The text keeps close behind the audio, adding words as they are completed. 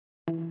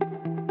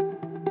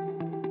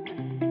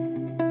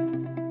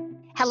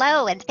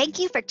Hello, and thank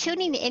you for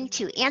tuning in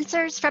to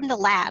Answers from the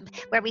Lab,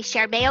 where we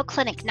share Mayo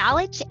Clinic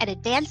knowledge and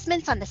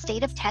advancements on the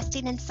state of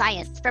testing and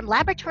science from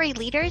laboratory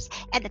leaders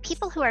and the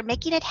people who are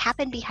making it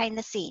happen behind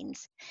the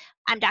scenes.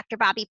 I'm Dr.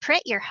 Bobby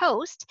Pritt, your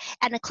host,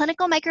 and a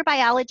clinical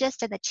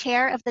microbiologist and the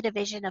chair of the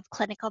Division of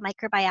Clinical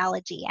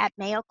Microbiology at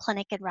Mayo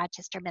Clinic in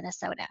Rochester,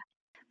 Minnesota.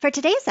 For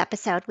today's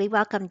episode, we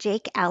welcome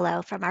Jake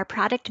Ello from our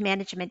product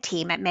management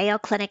team at Mayo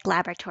Clinic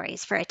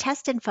Laboratories for a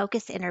Test and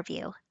Focus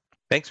interview.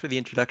 Thanks for the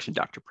introduction,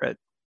 Dr. Pritt.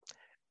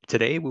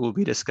 Today, we will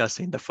be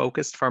discussing the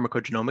Focused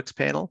Pharmacogenomics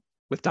panel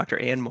with Dr.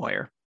 Ann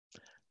Moyer.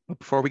 But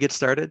before we get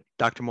started,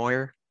 Dr.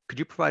 Moyer, could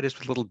you provide us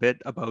with a little bit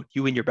about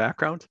you and your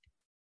background?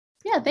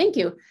 Yeah, thank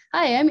you.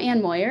 Hi, I'm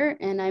Ann Moyer,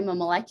 and I'm a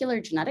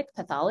molecular genetic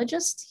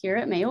pathologist here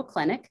at Mayo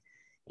Clinic.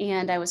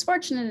 And I was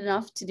fortunate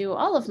enough to do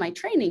all of my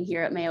training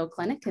here at Mayo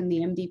Clinic in the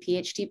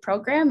MD-PhD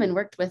program and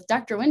worked with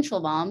Dr.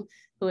 Winchelbaum,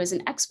 who is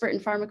an expert in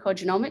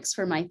pharmacogenomics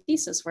for my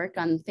thesis work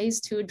on phase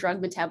 2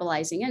 drug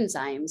metabolizing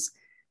enzymes.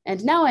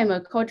 And now I'm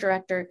a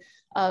co-director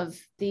of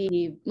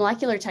the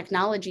Molecular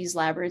Technologies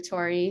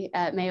Laboratory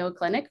at Mayo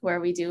Clinic, where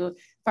we do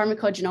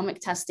pharmacogenomic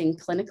testing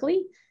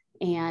clinically.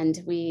 And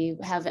we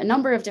have a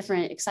number of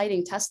different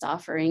exciting test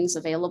offerings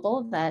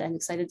available that I'm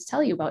excited to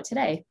tell you about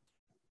today.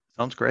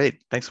 Sounds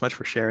great. Thanks so much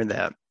for sharing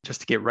that. Just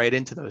to get right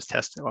into those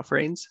test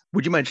offerings,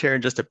 would you mind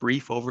sharing just a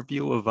brief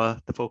overview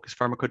of the Focused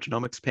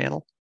Pharmacogenomics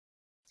panel?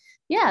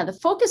 Yeah, the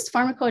Focused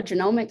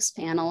Pharmacogenomics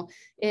panel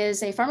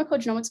is a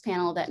pharmacogenomics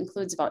panel that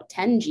includes about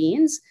 10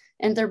 genes,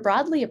 and they're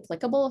broadly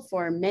applicable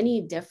for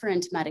many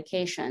different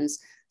medications.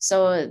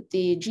 So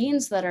the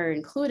genes that are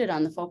included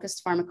on the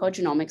Focused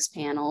Pharmacogenomics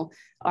panel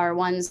are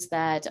ones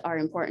that are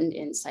important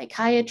in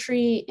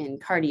psychiatry, in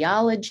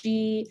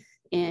cardiology,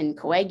 in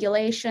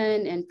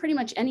coagulation, and pretty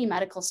much any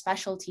medical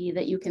specialty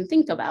that you can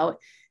think about.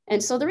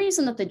 And so the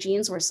reason that the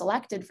genes were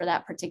selected for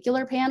that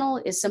particular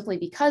panel is simply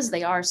because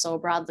they are so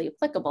broadly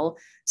applicable.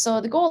 So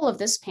the goal of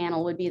this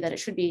panel would be that it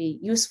should be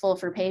useful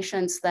for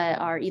patients that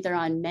are either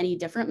on many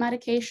different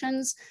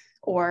medications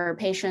or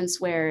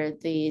patients where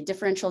the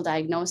differential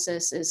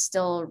diagnosis is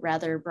still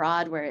rather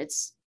broad, where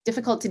it's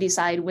difficult to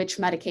decide which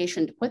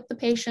medication to put the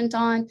patient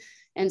on.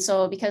 And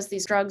so because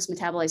these drugs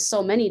metabolize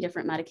so many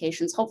different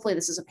medications, hopefully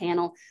this is a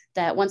panel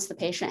that once the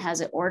patient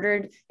has it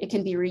ordered, it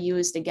can be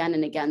reused again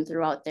and again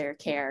throughout their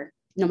care,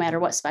 no matter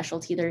what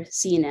specialty they're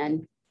seen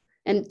in.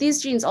 And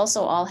these genes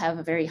also all have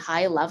a very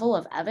high level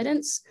of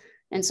evidence.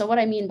 And so what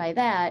I mean by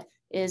that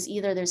is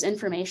either there's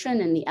information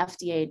in the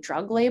FDA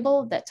drug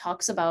label that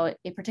talks about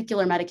a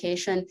particular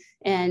medication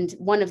and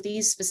one of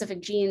these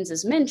specific genes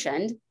is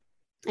mentioned.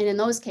 And in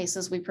those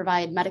cases, we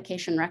provide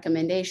medication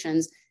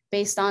recommendations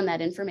based on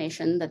that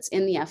information that's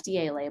in the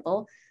FDA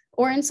label.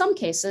 Or in some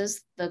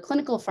cases, the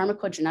Clinical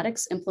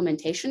Pharmacogenetics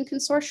Implementation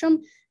Consortium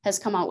has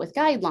come out with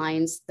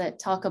guidelines that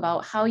talk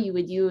about how you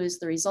would use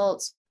the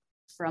results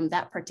from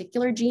that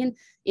particular gene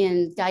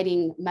in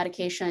guiding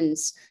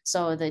medications,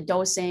 so the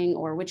dosing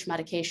or which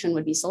medication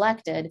would be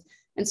selected.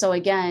 And so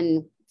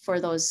again,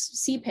 for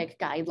those CPIC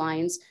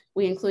guidelines,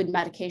 we include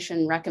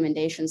medication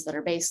recommendations that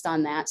are based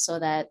on that so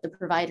that the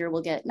provider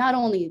will get not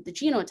only the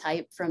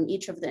genotype from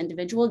each of the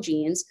individual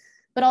genes,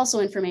 but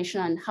also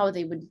information on how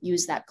they would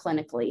use that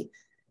clinically.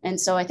 And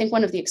so I think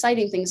one of the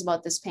exciting things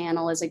about this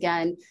panel is,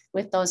 again,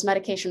 with those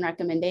medication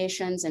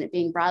recommendations and it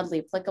being broadly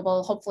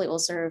applicable, hopefully it will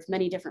serve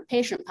many different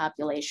patient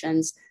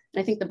populations.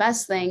 And I think the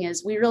best thing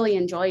is we really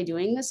enjoy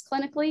doing this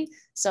clinically.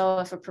 So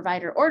if a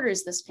provider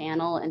orders this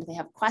panel and they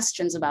have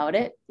questions about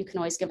it, you can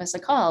always give us a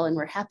call and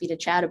we're happy to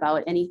chat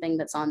about anything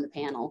that's on the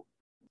panel.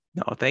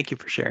 No, thank you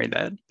for sharing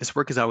that. This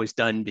work is always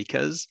done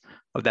because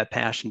of that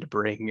passion to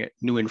bring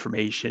new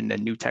information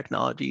and new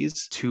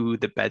technologies to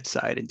the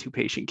bedside and to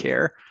patient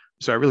care.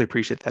 So I really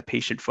appreciate that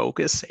patient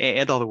focus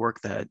and all the work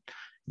that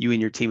you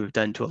and your team have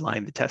done to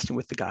align the testing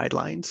with the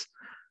guidelines.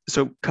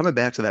 So coming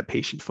back to that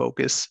patient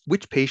focus,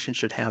 which patients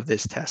should have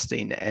this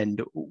testing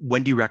and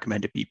when do you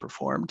recommend it be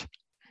performed?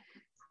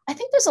 I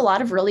think there's a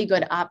lot of really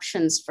good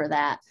options for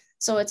that.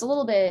 So it's a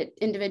little bit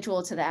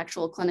individual to the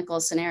actual clinical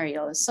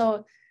scenarios.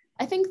 So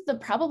I think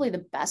probably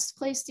the best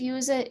place to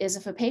use it is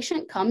if a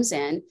patient comes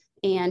in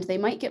and they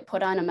might get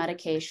put on a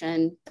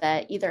medication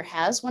that either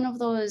has one of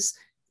those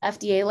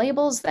FDA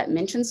labels that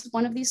mentions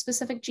one of these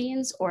specific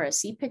genes or a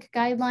CPIC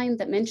guideline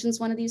that mentions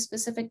one of these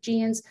specific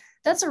genes.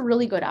 That's a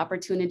really good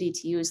opportunity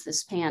to use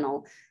this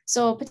panel.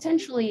 So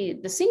potentially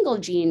the single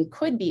gene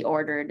could be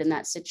ordered in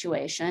that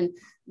situation,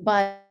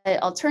 but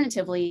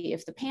alternatively,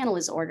 if the panel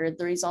is ordered,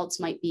 the results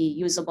might be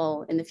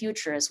usable in the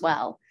future as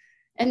well.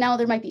 And now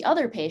there might be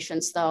other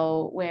patients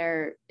though,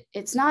 where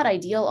it's not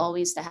ideal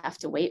always to have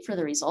to wait for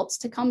the results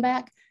to come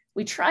back.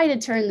 We try to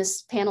turn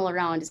this panel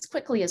around as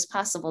quickly as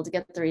possible to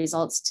get the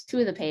results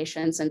to the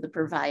patients and the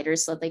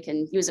providers so that they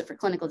can use it for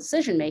clinical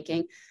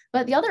decision-making.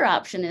 But the other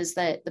option is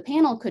that the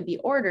panel could be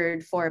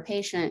ordered for a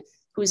patient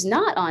who's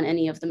not on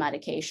any of the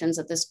medications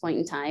at this point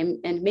in time,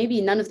 and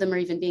maybe none of them are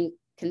even being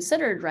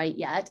considered right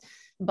yet,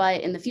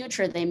 but in the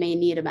future, they may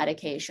need a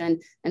medication.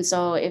 And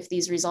so if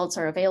these results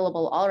are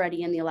available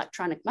already in the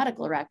electronic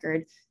medical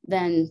record,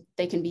 then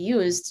they can be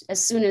used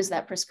as soon as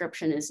that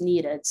prescription is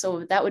needed.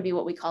 So that would be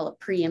what we call a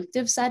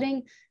preemptive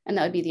setting. And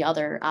that would be the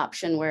other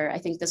option where I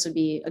think this would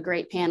be a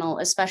great panel,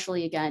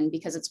 especially again,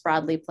 because it's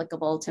broadly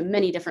applicable to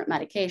many different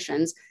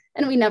medications.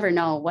 And we never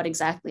know what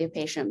exactly a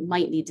patient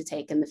might need to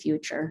take in the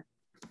future.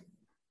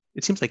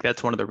 It seems like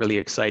that's one of the really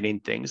exciting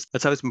things.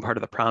 That's always been part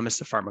of the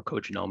promise of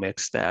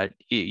pharmacogenomics, that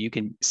you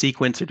can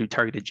sequence or do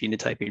targeted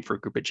genotyping for a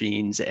group of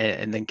genes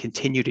and then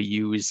continue to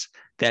use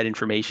that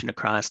information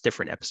across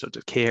different episodes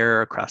of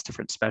care, across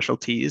different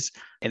specialties.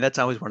 And that's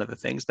always one of the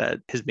things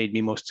that has made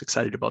me most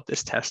excited about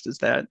this test, is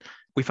that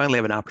we finally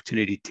have an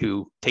opportunity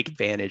to take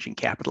advantage and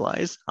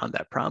capitalize on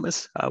that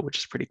promise, which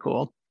is pretty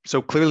cool.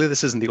 So clearly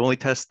this isn't the only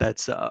test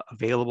that's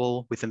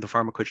available within the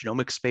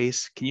pharmacogenomics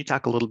space. Can you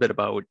talk a little bit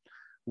about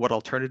what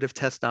alternative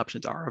test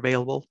options are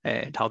available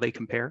and how they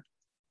compare?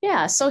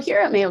 Yeah, so here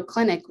at Mayo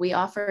Clinic, we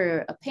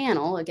offer a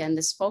panel, again,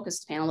 this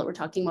focused panel that we're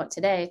talking about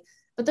today,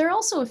 but there are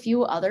also a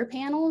few other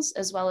panels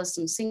as well as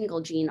some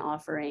single gene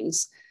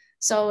offerings.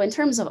 So in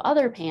terms of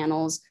other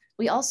panels,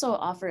 we also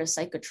offer a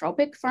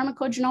psychotropic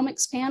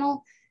pharmacogenomics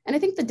panel. And I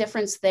think the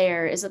difference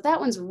there is that that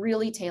one's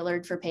really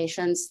tailored for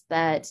patients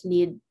that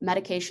need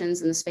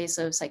medications in the space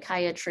of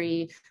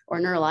psychiatry or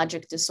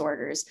neurologic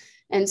disorders.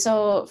 And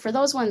so for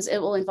those ones, it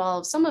will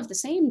involve some of the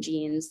same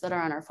genes that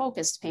are on our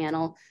focused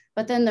panel,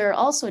 but then there are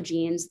also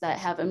genes that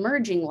have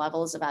emerging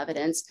levels of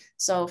evidence.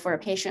 So for a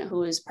patient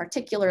who is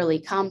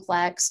particularly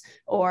complex,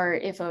 or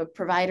if a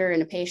provider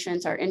and a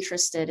patient are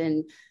interested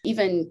in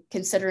even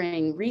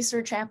considering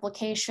research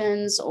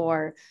applications,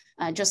 or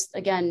just,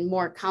 again,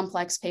 more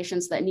complex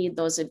patients that need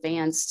those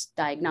advanced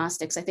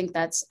diagnostics, I think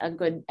that's a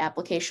good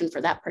application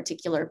for that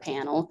particular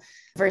panel.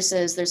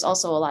 Versus there's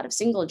also a lot of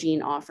single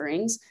gene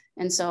offerings.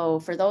 And so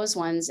for those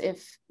ones,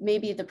 if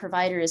maybe the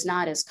provider is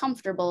not as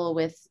comfortable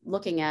with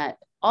looking at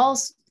all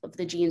of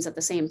the genes at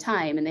the same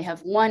time, and they have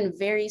one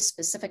very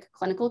specific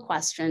clinical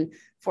question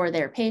for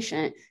their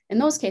patient, in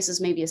those cases,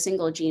 maybe a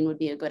single gene would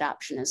be a good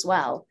option as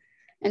well.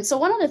 And so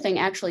one other thing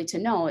actually to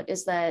note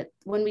is that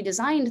when we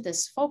designed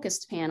this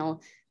focused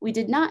panel, we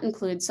did not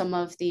include some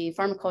of the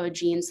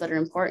pharmacogenes that are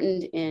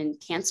important in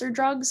cancer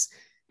drugs.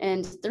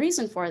 And the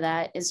reason for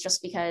that is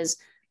just because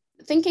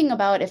thinking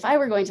about if I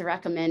were going to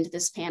recommend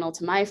this panel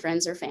to my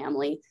friends or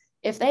family,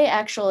 if they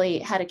actually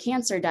had a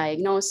cancer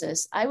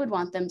diagnosis, I would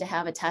want them to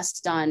have a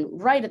test done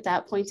right at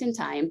that point in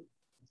time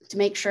to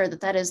make sure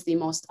that that is the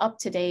most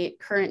up-to-date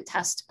current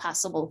test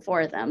possible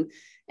for them.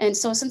 And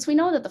so since we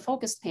know that the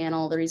focused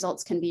panel, the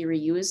results can be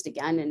reused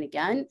again and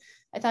again,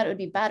 I thought it would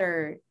be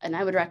better, and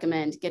I would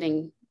recommend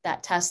getting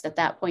that test at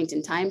that point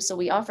in time. So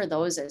we offer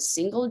those as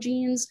single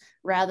genes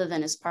rather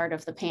than as part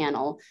of the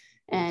panel.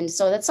 And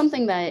so that's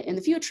something that in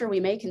the future we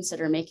may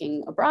consider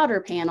making a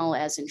broader panel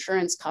as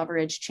insurance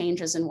coverage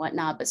changes and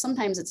whatnot, but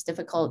sometimes it's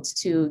difficult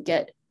to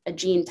get a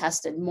gene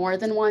tested more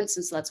than once.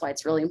 And so that's why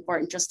it's really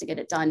important just to get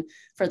it done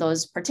for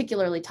those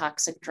particularly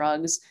toxic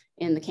drugs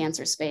in the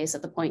cancer space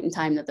at the point in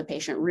time that the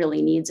patient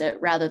really needs it,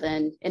 rather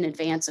than in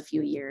advance a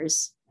few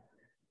years.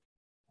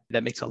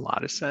 That makes a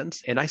lot of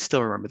sense. And I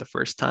still remember the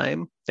first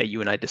time that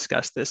you and I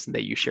discussed this and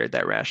that you shared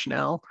that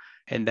rationale.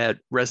 And that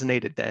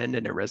resonated then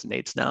and it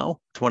resonates now.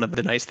 It's one of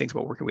the nice things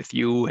about working with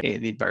you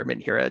and the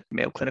environment here at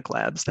Mayo Clinic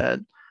Labs, that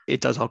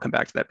it does all come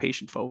back to that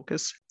patient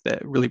focus.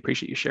 That really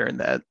appreciate you sharing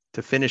that.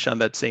 To finish on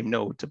that same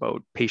note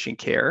about patient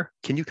care,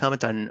 can you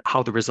comment on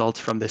how the results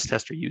from this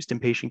test are used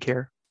in patient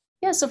care?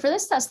 Yeah, so for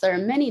this test, there are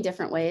many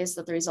different ways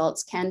that the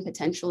results can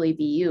potentially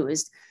be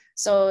used.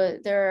 So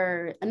there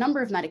are a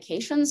number of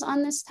medications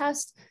on this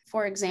test.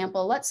 For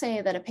example, let's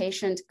say that a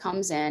patient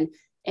comes in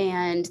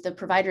and the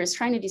provider is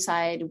trying to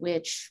decide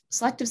which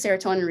selective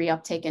serotonin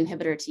reuptake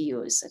inhibitor to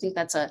use. I think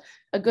that's a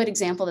good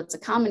example. That's a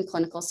common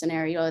clinical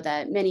scenario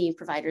that many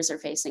providers are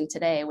facing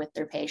today with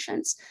their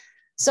patients.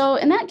 So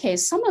in that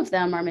case, some of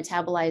them are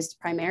metabolized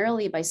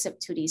primarily by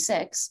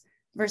CYP2D6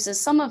 versus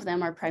some of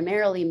them are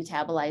primarily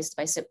metabolized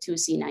by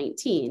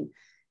CYP2C19.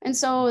 And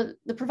so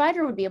the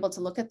provider would be able to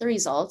look at the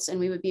results, and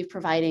we would be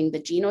providing the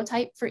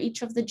genotype for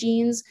each of the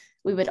genes.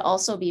 We would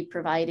also be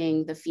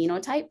providing the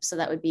phenotype. So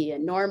that would be a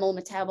normal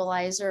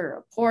metabolizer or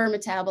a poor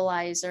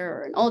metabolizer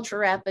or an ultra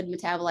rapid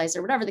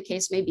metabolizer, whatever the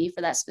case may be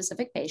for that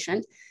specific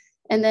patient.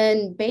 And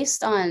then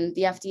based on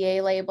the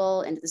FDA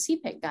label and the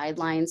CPIC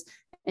guidelines,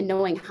 and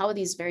knowing how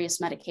these various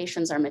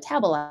medications are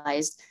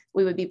metabolized,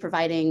 we would be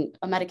providing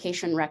a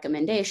medication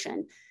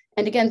recommendation.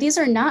 And again, these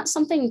are not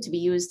something to be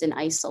used in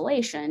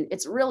isolation.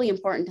 It's really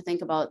important to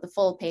think about the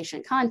full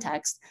patient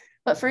context.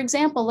 But for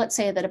example, let's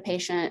say that a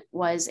patient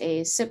was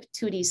a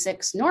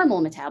CYP2D6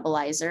 normal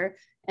metabolizer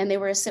and they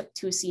were a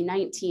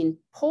CYP2C19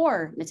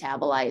 poor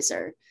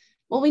metabolizer.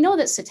 Well, we know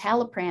that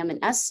citalopram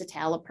and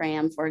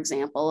escitalopram, for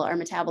example, are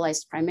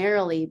metabolized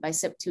primarily by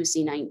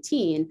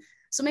CYP2C19.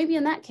 So maybe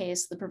in that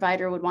case, the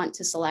provider would want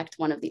to select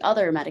one of the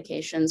other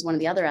medications, one of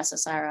the other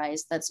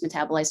SSRIs that's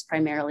metabolized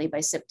primarily by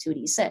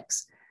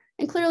CYP2D6.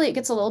 And clearly it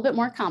gets a little bit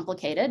more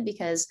complicated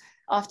because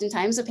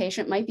oftentimes a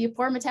patient might be a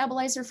poor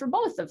metabolizer for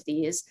both of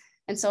these.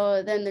 And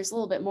so then there's a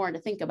little bit more to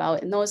think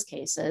about in those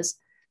cases.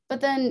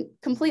 But then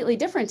completely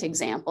different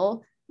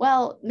example,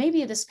 well,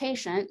 maybe this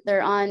patient,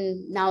 they're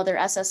on now their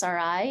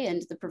SSRI,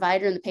 and the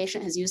provider and the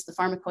patient has used the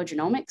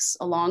pharmacogenomics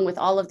along with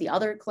all of the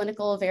other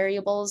clinical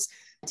variables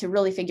to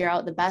really figure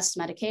out the best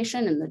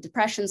medication, and the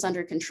depression's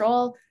under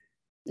control.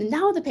 And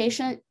now the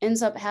patient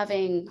ends up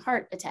having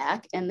heart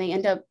attack, and they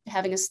end up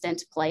having a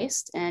stent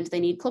placed, and they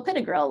need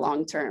clopidogrel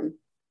long-term.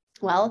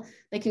 Well,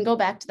 they can go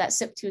back to that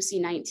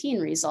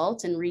CYP2C19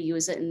 result and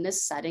reuse it in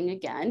this setting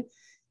again.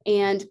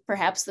 And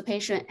perhaps the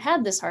patient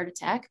had this heart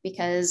attack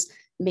because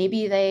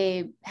maybe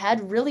they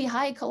had really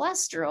high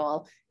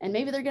cholesterol, and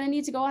maybe they're going to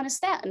need to go on a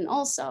statin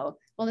also.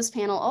 Well, this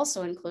panel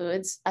also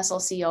includes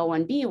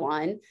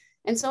SLC01B1.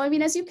 And so, I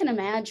mean, as you can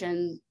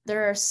imagine,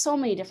 there are so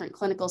many different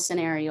clinical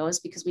scenarios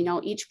because we know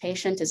each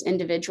patient is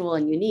individual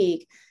and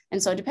unique.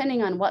 And so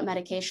depending on what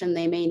medication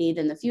they may need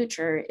in the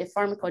future, if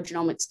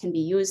pharmacogenomics can be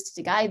used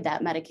to guide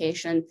that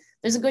medication,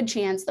 there's a good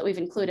chance that we've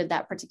included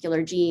that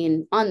particular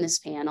gene on this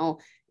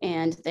panel,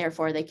 and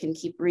therefore they can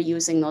keep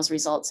reusing those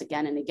results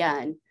again and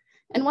again.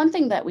 And one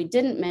thing that we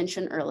didn't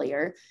mention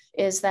earlier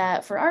is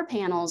that for our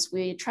panels,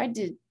 we tried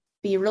to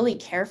be really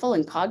careful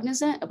and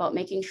cognizant about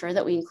making sure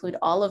that we include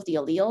all of the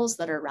alleles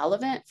that are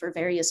relevant for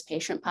various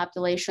patient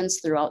populations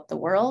throughout the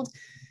world.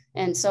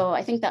 And so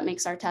I think that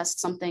makes our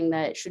test something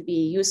that should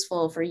be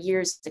useful for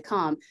years to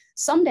come.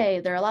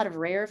 Someday, there are a lot of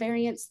rare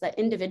variants that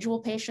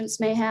individual patients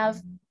may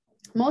have.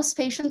 Most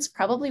patients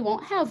probably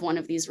won't have one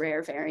of these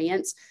rare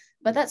variants,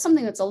 but that's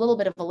something that's a little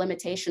bit of a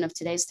limitation of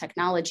today's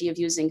technology of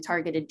using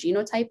targeted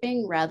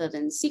genotyping rather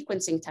than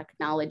sequencing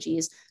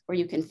technologies where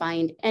you can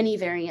find any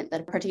variant that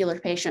a particular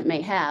patient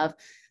may have.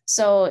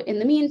 So in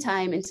the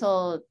meantime,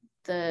 until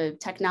the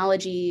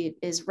technology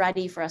is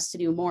ready for us to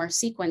do more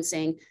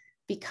sequencing,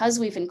 because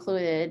we've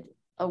included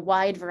a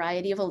wide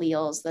variety of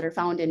alleles that are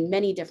found in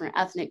many different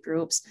ethnic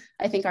groups,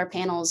 I think our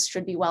panels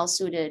should be well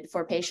suited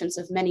for patients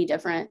of many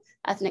different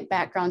ethnic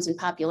backgrounds and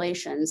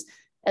populations,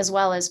 as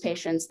well as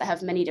patients that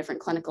have many different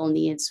clinical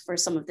needs for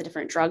some of the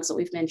different drugs that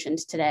we've mentioned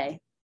today.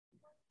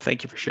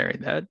 Thank you for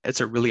sharing that.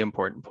 It's a really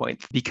important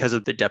point because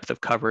of the depth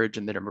of coverage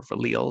and the number of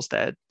alleles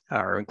that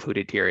are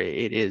included here.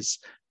 It is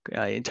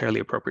entirely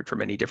appropriate for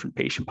many different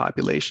patient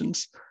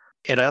populations.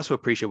 And I also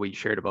appreciate what you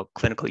shared about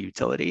clinical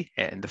utility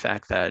and the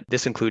fact that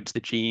this includes the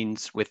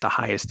genes with the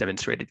highest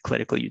demonstrated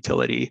clinical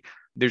utility.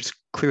 There's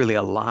clearly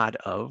a lot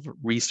of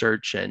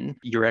research and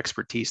your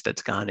expertise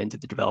that's gone into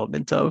the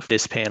development of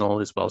this panel,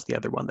 as well as the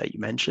other one that you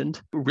mentioned.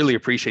 Really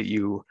appreciate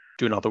you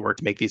doing all the work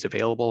to make these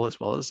available, as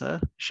well as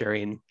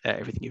sharing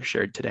everything you've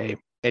shared today.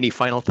 Any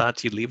final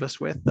thoughts you'd leave us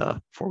with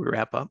before we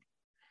wrap up?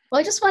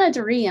 Well, I just wanted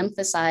to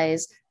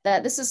re-emphasize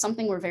that this is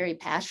something we're very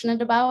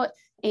passionate about.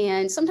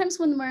 And sometimes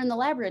when we're in the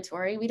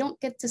laboratory, we don't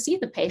get to see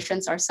the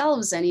patients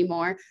ourselves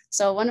anymore.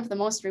 So one of the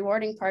most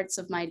rewarding parts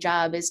of my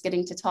job is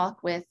getting to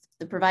talk with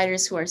the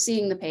providers who are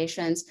seeing the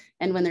patients,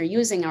 and when they're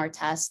using our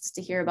tests,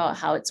 to hear about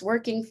how it's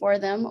working for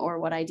them or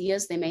what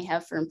ideas they may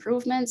have for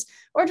improvements,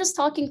 or just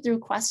talking through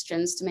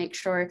questions to make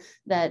sure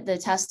that the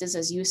test is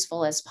as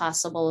useful as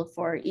possible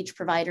for each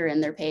provider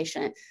and their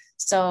patient.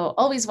 So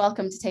always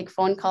welcome to take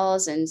phone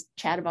calls and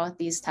chat about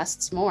these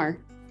tests more.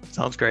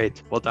 Sounds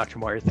great. Well, Dr.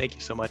 Moyer, thank you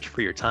so much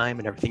for your time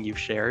and everything you've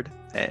shared,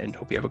 and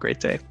hope you have a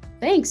great day.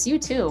 Thanks, you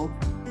too.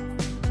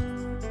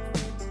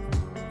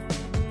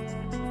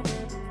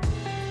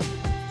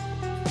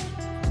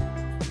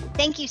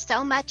 Thank you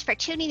so much for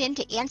tuning in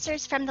to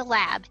Answers from the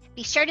Lab.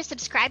 Be sure to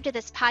subscribe to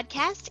this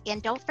podcast,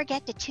 and don't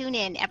forget to tune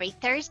in every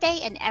Thursday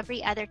and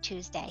every other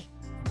Tuesday.